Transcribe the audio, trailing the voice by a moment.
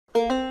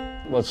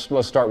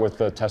Let's start with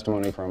the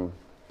testimony from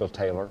Bill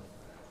Taylor.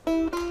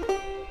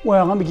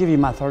 Well, let me give you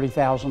my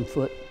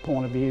 30,000-foot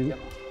point of view. Yep.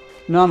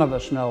 None of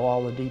us know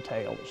all the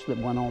details that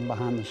went on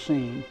behind the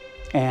scene,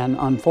 and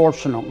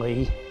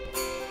unfortunately,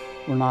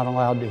 we're not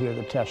allowed to hear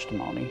the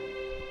testimony.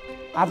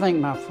 I think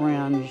my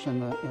friends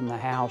in the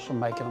House are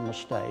making a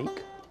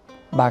mistake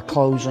by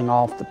closing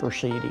off the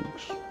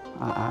proceedings.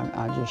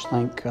 I just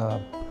think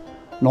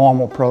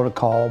normal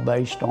protocol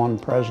based on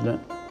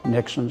President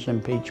Nixon's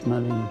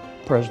impeachment and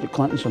President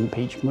Clinton's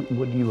impeachment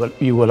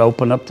you would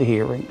open up the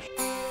hearings.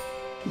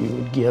 You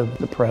would give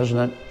the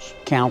President's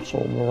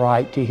counsel the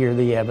right to hear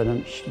the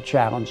evidence, to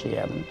challenge the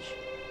evidence.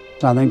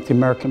 I think the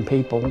American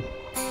people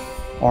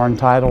are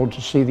entitled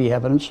to see the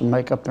evidence and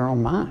make up their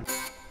own mind.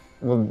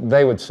 Well,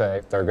 they would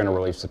say they're going to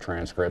release the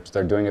transcripts.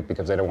 They're doing it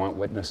because they don't want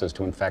witnesses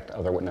to infect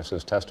other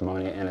witnesses'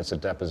 testimony, and it's a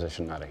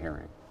deposition, not a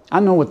hearing. I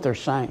know what they're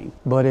saying,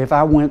 but if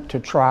I went to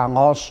try a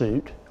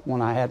lawsuit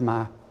when I had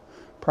my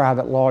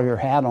private lawyer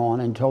hat on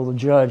and told the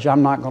judge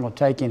I'm not going to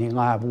take any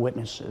live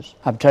witnesses,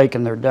 I've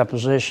taken their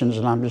depositions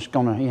and I'm just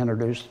going to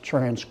introduce the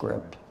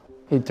transcript,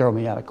 he'd throw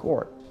me out of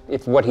court.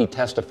 If what he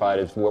testified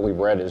is what we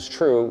read is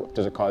true,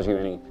 does it cause you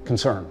any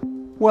concern?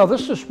 Well,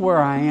 this is where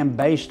I am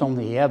based on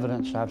the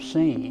evidence I've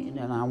seen,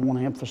 and I want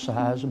to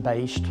emphasize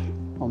based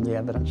on the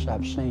evidence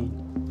I've seen.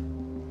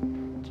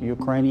 The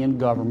Ukrainian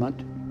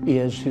government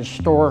is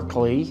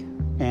historically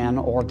and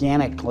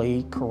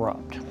organically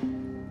corrupt.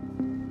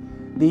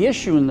 The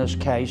issue in this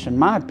case, in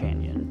my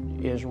opinion,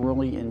 is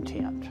really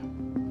intent.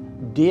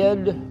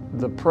 Did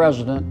the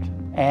president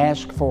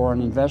ask for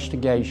an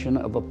investigation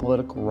of a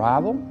political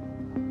rival,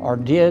 or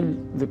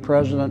did the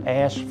president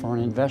ask for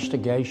an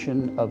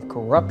investigation of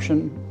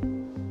corruption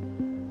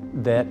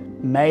that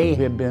may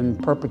have been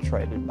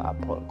perpetrated by a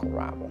political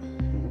rival?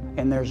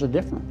 And there's a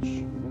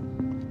difference.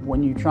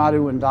 When you try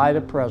to indict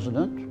a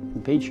president,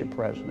 impeach a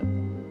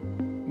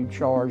president, you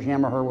charge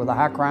him or her with a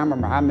high crime or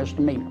a high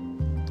misdemeanor.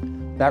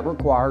 That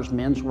requires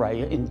mens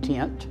rea,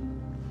 intent.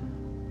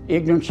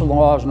 Ignorance of the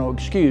law is no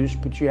excuse,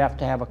 but you have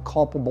to have a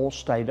culpable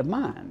state of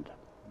mind.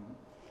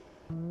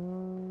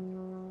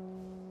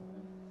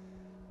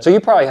 So you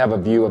probably have a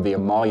view of the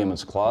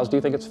emoluments clause. Do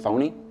you think it's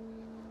phony?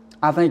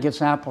 I think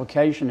its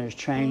application has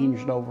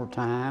changed over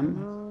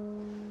time.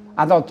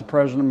 I thought the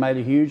president made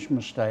a huge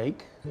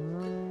mistake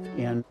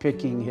in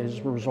picking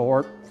his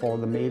resort for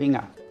the meeting.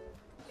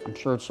 I'm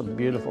sure it's a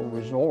beautiful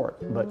resort,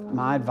 but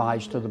my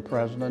advice to the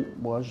president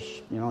was,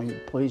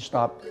 please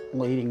stop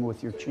leading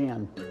with your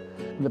chin.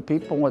 The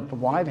people at the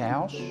White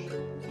House,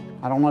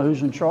 I don't know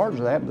who's in charge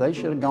of that, but they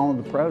should have gone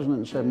to the president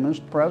and said,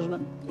 Mr.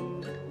 President,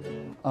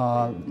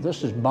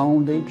 this is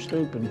bone deep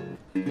stupid.